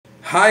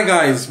Hi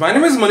guys, my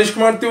name is Manish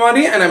Kumar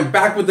Tiwari and I'm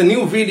back with a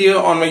new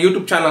video on my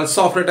YouTube channel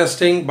Software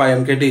Testing by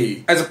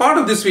MKT. As a part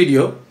of this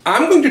video,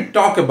 I'm going to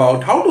talk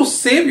about how to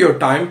save your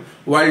time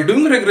while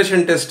doing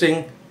regression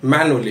testing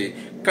manually.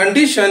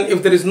 Condition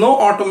if there is no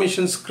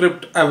automation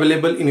script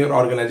available in your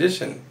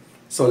organization.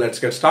 So let's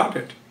get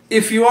started.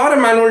 If you are a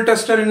manual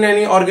tester in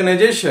any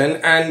organization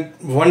and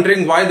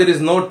wondering why there is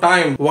no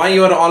time, why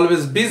you are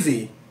always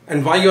busy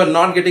and why you are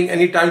not getting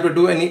any time to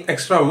do any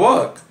extra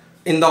work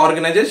in the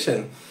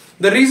organization,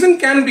 the reason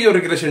can be your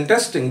regression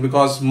testing,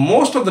 because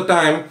most of the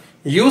time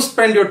you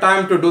spend your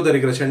time to do the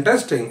regression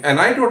testing, and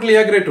I totally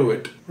agree to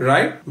it,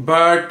 right?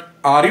 But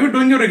are you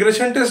doing your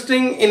regression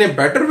testing in a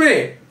better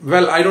way?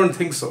 Well, I don't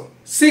think so.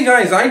 See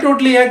guys, I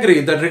totally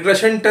agree that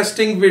regression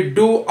testing we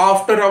do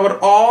after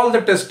all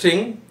the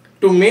testing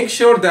to make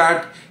sure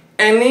that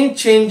any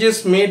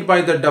changes made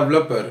by the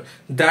developer,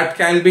 that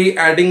can be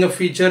adding a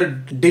feature,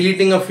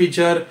 deleting a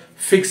feature,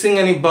 fixing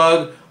any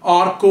bug,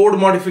 or code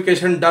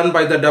modification done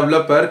by the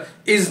developer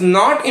is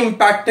not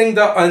impacting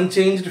the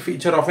unchanged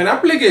feature of an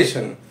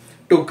application.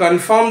 To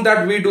confirm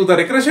that we do the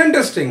regression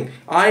testing,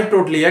 I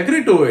totally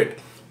agree to it.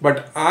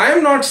 But I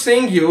am not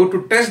saying you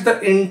to test the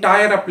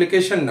entire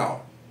application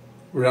now,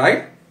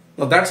 right?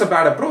 Now that's a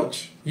bad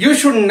approach. You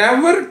should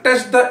never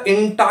test the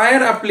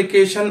entire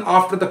application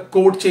after the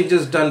code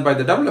changes done by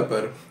the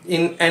developer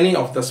in any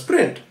of the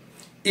sprint.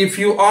 If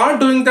you are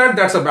doing that,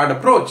 that's a bad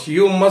approach.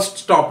 You must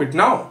stop it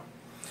now.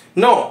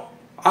 No,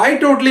 I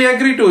totally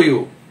agree to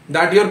you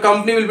that your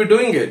company will be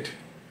doing it,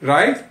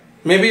 right?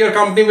 Maybe your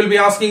company will be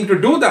asking to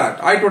do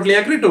that. I totally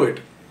agree to it.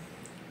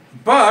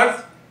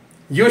 But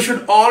you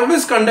should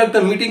always conduct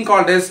a meeting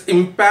called as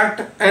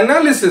impact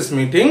analysis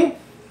meeting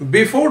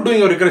before doing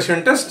your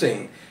regression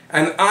testing.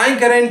 And I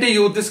guarantee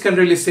you this can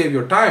really save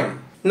your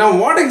time. Now,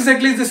 what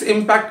exactly is this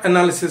impact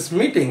analysis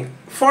meeting?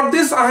 For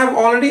this, I have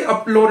already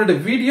uploaded a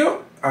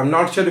video. I'm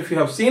not sure if you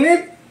have seen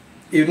it.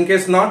 In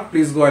case not,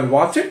 please go and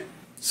watch it.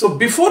 So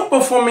before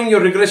performing your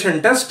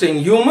regression testing,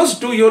 you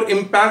must do your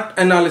impact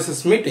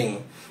analysis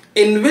meeting,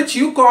 in which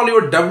you call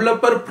your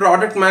developer,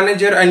 product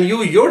manager and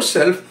you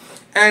yourself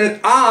and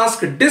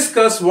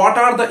discuss what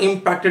are the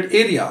impacted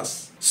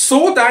areas,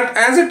 so that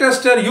as a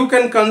tester you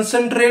can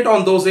concentrate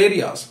on those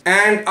areas,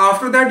 and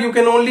after that you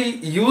can only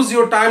use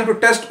your time to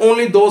test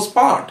only those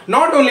parts.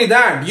 Not only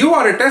that, you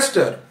are a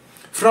tester.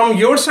 From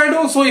your side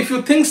also, if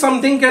you think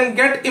something can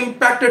get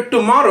impacted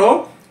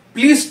tomorrow,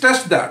 please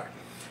test that.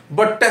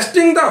 But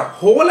testing the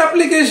whole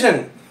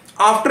application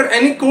after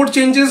any code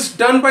changes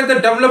done by the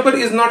developer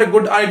is not a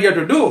good idea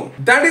to do.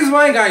 That is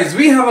why guys,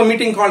 we have a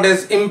meeting called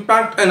as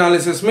impact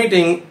analysis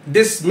meeting.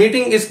 This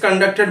meeting is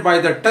conducted by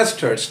the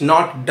testers,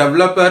 not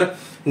developer,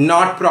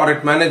 not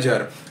product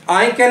manager.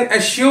 I can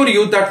assure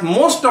you that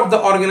most of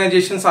the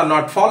organizations are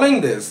not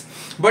following this.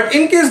 But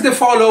in case they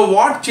follow,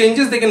 what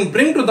changes they can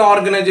bring to the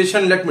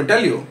organization, let me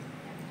tell you.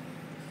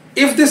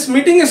 If this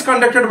meeting is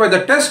conducted by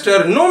the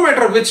tester, no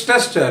matter which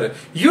tester,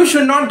 you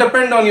should not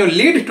depend on your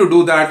lead to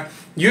do that.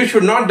 You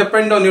should not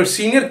depend on your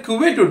senior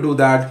QA to do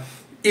that.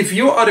 If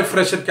you are a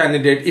fresher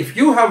candidate, if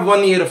you have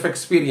 1 year of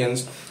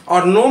experience,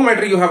 or no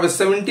matter you have a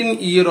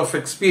 17-year of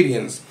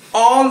experience,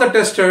 all the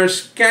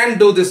testers can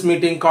do this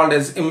meeting called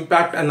as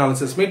impact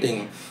analysis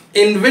meeting,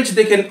 in which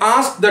they can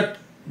ask the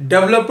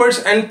developers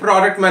and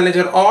product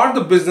manager or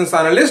the business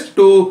analyst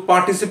to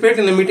participate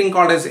in a meeting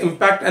called as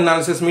impact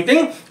analysis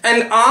meeting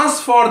and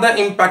ask for the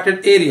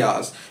impacted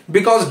areas,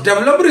 because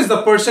developer is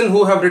the person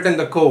who have written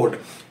the code,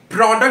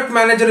 product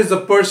manager is the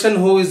person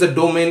who is the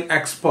domain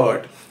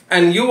expert,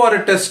 and you are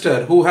a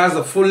tester who has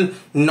the full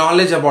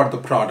knowledge about the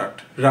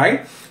product,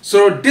 right?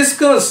 So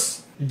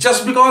discuss,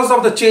 just because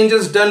of the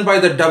changes done by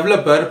the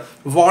developer,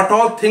 what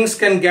all things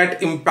can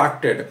get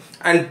impacted,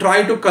 and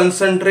try to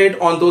concentrate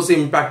on those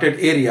impacted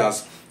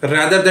areas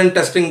rather than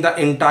testing the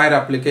entire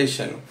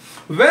application.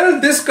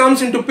 Well, this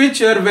comes into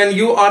picture when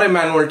you are a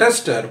manual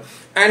tester,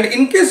 and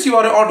in case you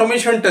are an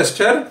automation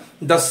tester,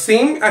 the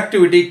same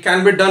activity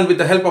can be done with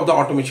the help of the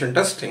automation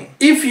testing.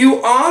 If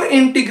you are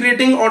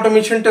integrating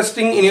automation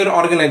testing in your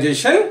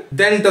organization,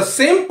 then the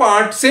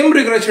same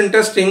regression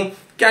testing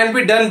can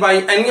be done by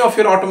any of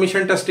your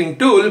automation testing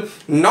tool.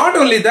 Not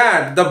only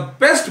that, the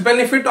best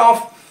benefit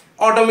of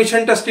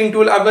automation testing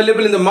tool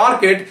available in the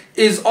market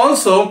is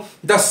also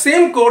the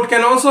same code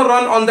can also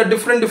run on the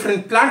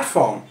different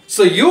platform.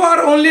 So you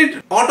are only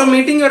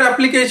automating your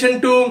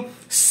application to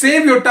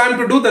save your time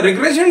to do the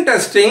regression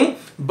testing,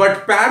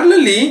 but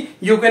parallelly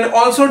you can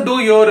also do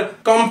your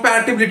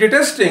compatibility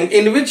testing,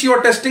 in which you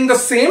are testing the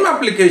same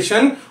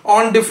application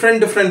on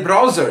different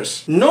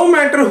browsers. No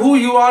matter who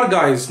you are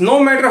guys,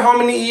 no matter how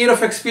many years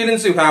of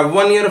experience you have,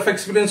 1 year of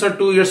experience or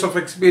 2 years of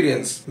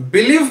experience,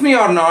 believe me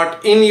or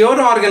not, in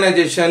your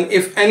organization,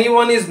 if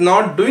anyone is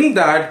not doing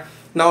that,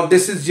 now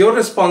this is your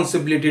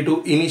responsibility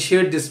to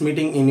initiate this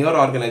meeting in your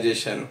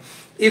organization.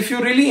 If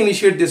you really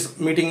initiate this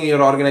meeting in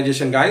your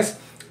organization guys,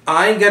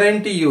 I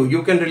guarantee you,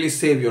 you can really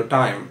save your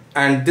time.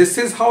 And this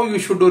is how you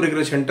should do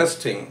regression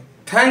testing.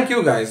 Thank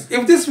you guys.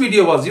 If this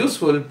video was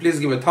useful, please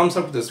give a thumbs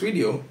up to this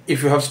video.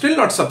 If you have still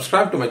not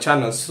subscribed to my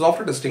channel,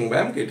 Software Testing by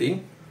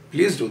MKT,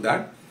 please do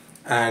that.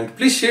 And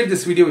please share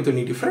this video with your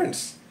needy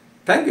friends.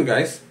 Thank you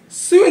guys.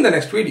 See you in the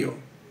next video.